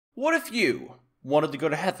What if you wanted to go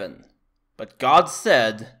to heaven, but God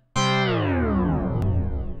said...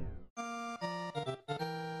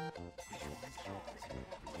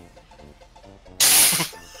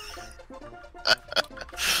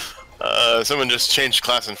 Someone just changed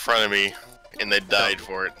class in front of me, and they died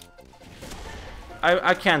for it.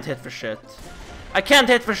 I can't hit for shit. I can't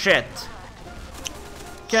hit for shit!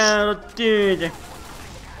 Can't do it.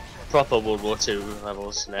 Proper World War II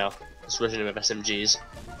levels now. This version of SMGs.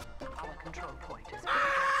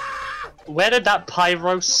 Where did that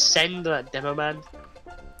pyro send that demo man?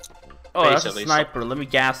 Oh, that's a sniper. Let me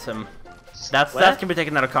gas him. That can be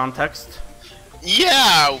taken out of context.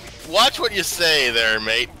 Yeah, watch what you say there,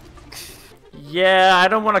 mate. Yeah, I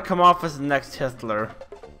don't want to come off as the next Hitler.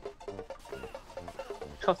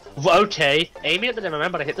 Okay, aiming at the demo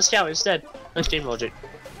man, but I hit the scout instead. Nice team logic.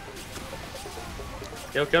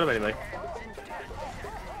 You'll kill him anyway.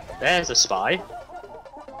 There's a spy.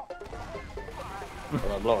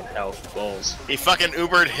 Well, I'm low on health. Balls. He fucking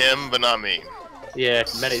Ubered him, but not me. Yeah,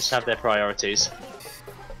 medics have their priorities.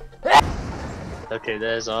 Okay,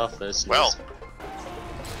 there's our first. Well.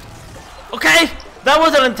 Okay, that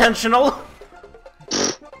wasn't intentional.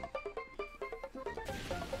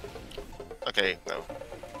 Okay, no.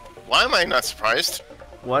 Why am I not surprised?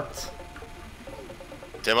 What?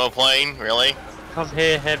 Demo plane, really? Come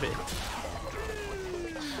here, heavy.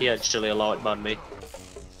 He actually allowed on me.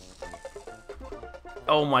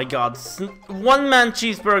 Oh my god. One-man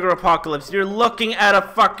cheeseburger apocalypse. You're looking at a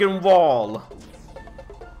fucking wall.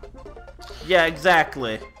 Yeah,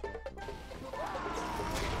 exactly.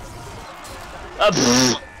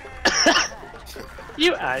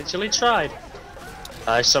 You actually tried.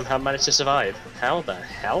 I somehow managed to survive. How the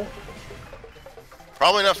hell?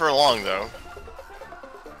 Probably not for long, though.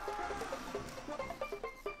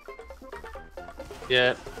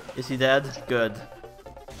 Yeah. Is he dead? Good.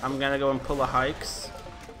 I'm gonna go and pull a hikes.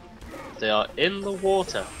 They are in the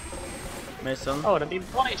water. Mason. Oh, and I've been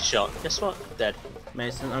body shot. Guess what? Dead.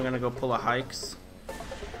 Mason, I'm gonna go pull a hikes.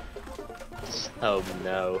 Oh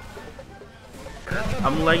no.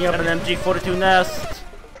 I'm laying up an MG42 nest.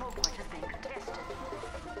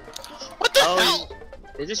 What the hell?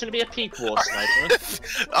 Is this gonna be a peak war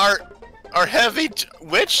sniper? our heavy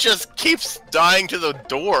witch just keeps dying to the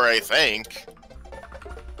door, I think.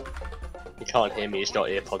 You can't hear me, he's got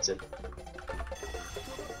earpods in.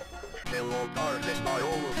 Hello, darkness, my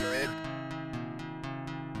Overworld.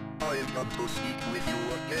 I am come to speak with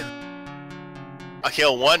you again. I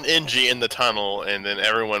kill one NG in the tunnel, and then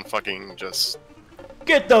everyone fucking just...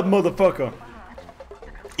 Get that motherfucker!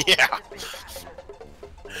 Yeah!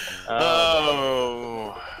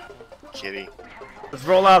 Oh... Kitty. Let's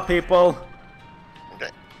roll out, people! Okay.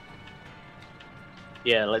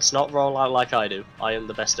 Yeah, let's not roll out like I do. I am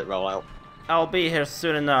the best at rollout. I'll be here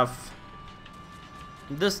soon enough.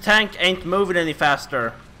 This tank ain't moving any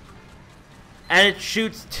faster. And it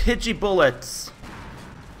shoots tidgy bullets.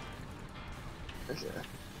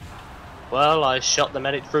 Well, I shot the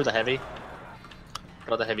medic through the heavy.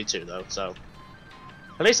 Got the heavy too, though, so...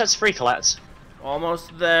 At least that's free collapse.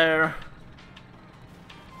 Almost there.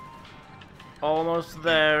 Almost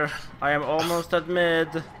there. I am almost at mid.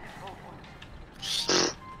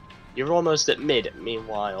 You're almost at mid,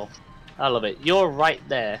 meanwhile. I love it. You're right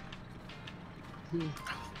there.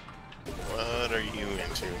 What are you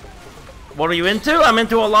into? What are you into? I'm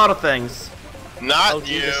into a lot of things. Not Oh,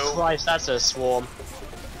 you! Jesus Christ, that's a swarm.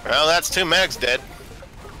 Well, that's 2 medics dead.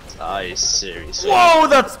 I seriously. Whoa,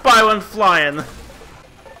 that spy went flying.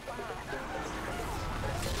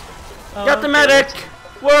 Oh, Got the medic!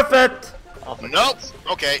 Worth it! Oh, Nope!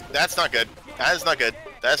 Okay, that's not good. That is not good.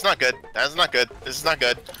 That's not good. That is not good. This is not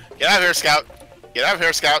good. Get out of here, Scout! Get out of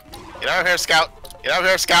here, Scout! Get out of here, Scout! Get out of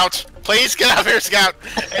here, Scout! Please get out of here, Scout!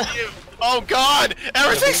 And you... Oh god!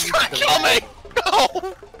 Everything's gonna kill me!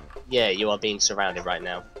 No! Yeah, you are being surrounded right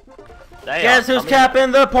now. Guess who's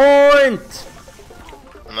capping the point?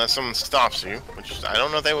 Unless someone stops you, which I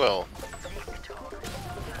don't know if they will.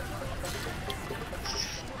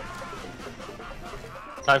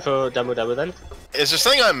 Time for demo then. Is there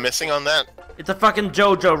something I'm missing on that? It's a fucking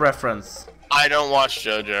JoJo reference. I don't watch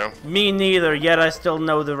JoJo. Me neither, yet I still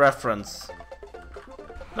know the reference.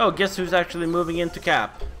 No, guess who's actually moving into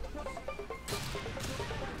cap?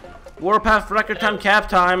 Warpath record time cap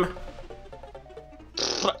time.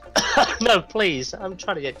 No, please. I'm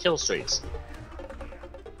trying to get kill streaks.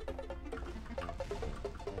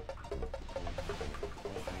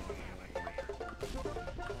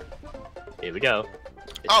 Here we go.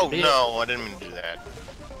 Oh no, I didn't mean to do that.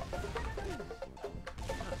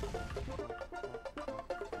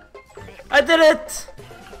 I did it!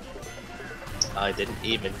 I didn't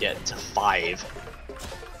even get to 5.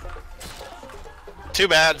 Too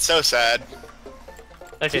bad, so sad.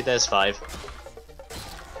 Okay, there's 5.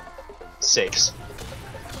 6.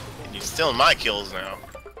 And you're stealing my kills now.